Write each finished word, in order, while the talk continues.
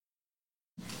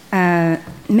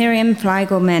Miriam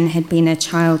Fligelman had been a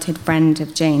childhood friend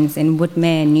of Jane's in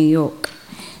Woodmere, New York.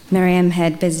 Miriam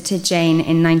had visited Jane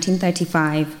in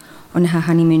 1935 on her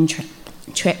honeymoon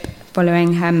trip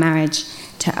following her marriage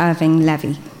to Irving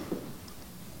Levy.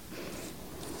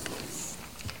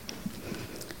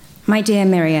 My dear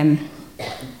Miriam,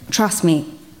 trust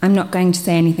me, I'm not going to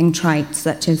say anything trite,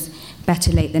 such as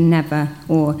better late than never,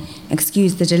 or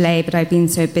excuse the delay, but I've been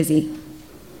so busy.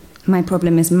 My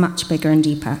problem is much bigger and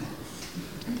deeper.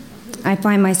 I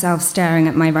find myself staring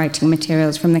at my writing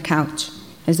materials from the couch,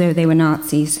 as though they were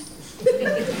Nazis.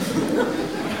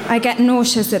 I get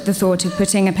nauseous at the thought of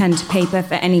putting a pen to paper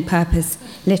for any purpose,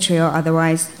 literary or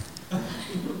otherwise.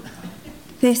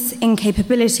 This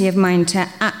incapability of mine to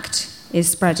act is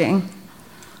spreading.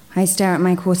 I stare at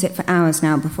my corset for hours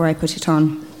now before I put it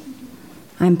on.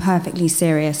 I'm perfectly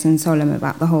serious and solemn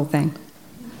about the whole thing.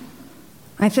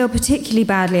 I feel particularly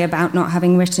badly about not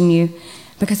having written you,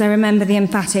 because I remember the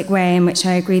emphatic way in which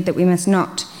I agreed that we must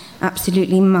not,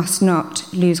 absolutely must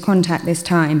not, lose contact this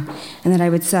time, and that I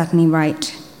would certainly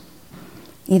write.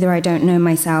 Either I don't know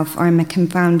myself, or I'm a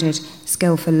confounded,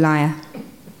 skillful liar.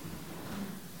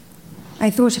 I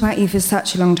thought about you for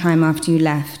such a long time after you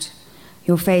left.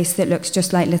 Your face that looks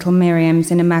just like little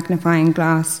Miriam's in a magnifying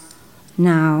glass.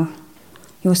 Now,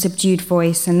 your subdued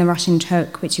voice and the Russian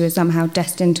toque which you were somehow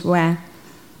destined to wear.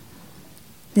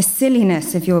 The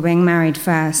silliness of your being married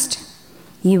first.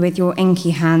 You with your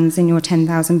inky hands and your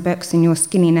 10,000 books and your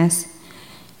skinniness.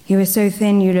 You were so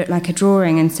thin you looked like a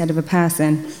drawing instead of a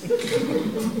person.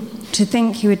 To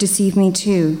think you would deceive me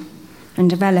too and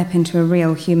develop into a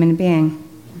real human being.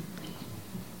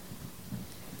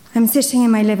 I'm sitting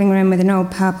in my living room with an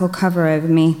old purple cover over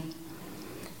me.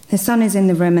 The sun is in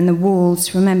the room and the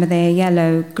walls, remember they are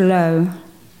yellow, glow.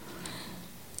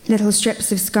 Little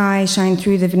strips of sky shine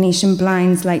through the Venetian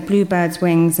blinds like bluebirds'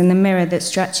 wings, and the mirror that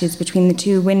stretches between the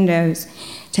two windows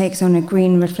takes on a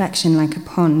green reflection like a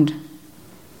pond.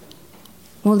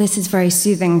 All this is very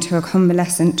soothing to a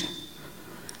convalescent.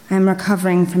 I am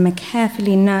recovering from a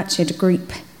carefully nurtured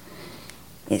grief.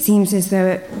 It seems as though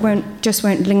it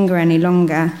won't linger any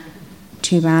longer.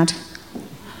 Too bad.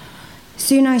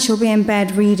 Soon I shall be in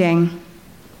bed reading.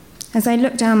 As I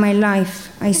look down my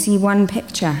life, I see one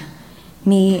picture,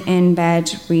 me in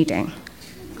bed reading.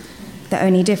 The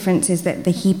only difference is that the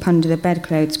heap under the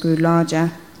bedclothes grew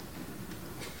larger.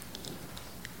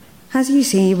 As you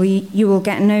see, you will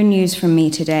get no news from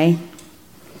me today.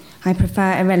 I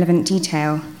prefer irrelevant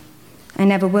detail. I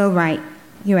never will write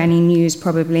you any news,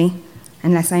 probably,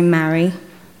 unless I marry,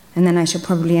 and then I shall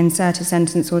probably insert a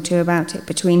sentence or two about it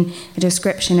between a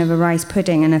description of a rice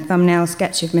pudding and a thumbnail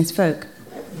sketch of Miss Folk.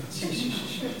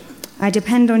 I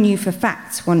depend on you for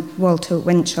facts, Walter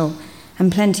Winchell,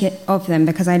 and plenty of them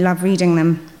because I love reading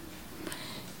them.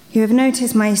 You have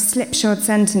noticed my slipshod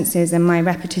sentences and my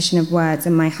repetition of words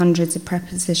and my hundreds of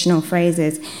prepositional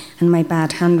phrases and my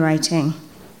bad handwriting.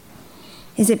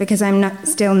 Is it because I'm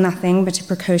still nothing but a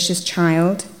precocious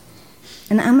child?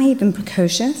 And am I even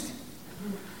precocious?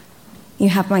 You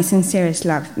have my sincerest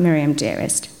love, Miriam,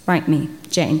 dearest. Write me,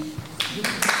 Jane.